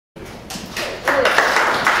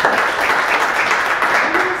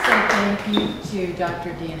thank you to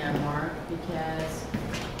Dr. Dean and Mark, because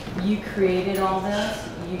you created all this.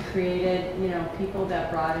 You created, you know, people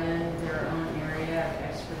that brought in their own area of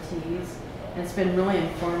expertise. And it's been really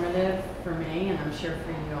informative for me, and I'm sure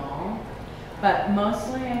for you all. But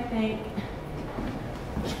mostly, I think,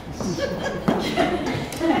 mostly,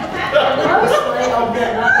 I'll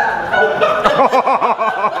get not that.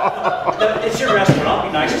 It's your restaurant, I'll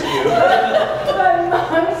be nice to you. But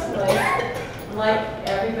mostly, like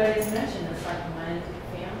everybody's mentioned, it's like a mind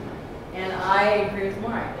family. And I agree with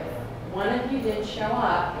Mark. If one of you didn't show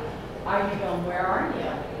up, I'd be going, where are you?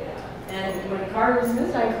 And when Carter was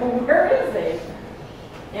missing, I go, where is he?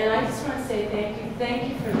 And I just want to say thank you. Thank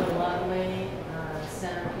you for the lovely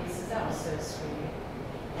centerpieces. That was so sweet.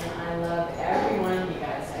 And I love every one of you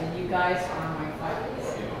guys. And you guys are my friends.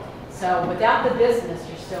 So without the business,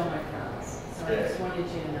 you're still my friends. So I just wanted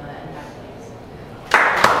you to know that.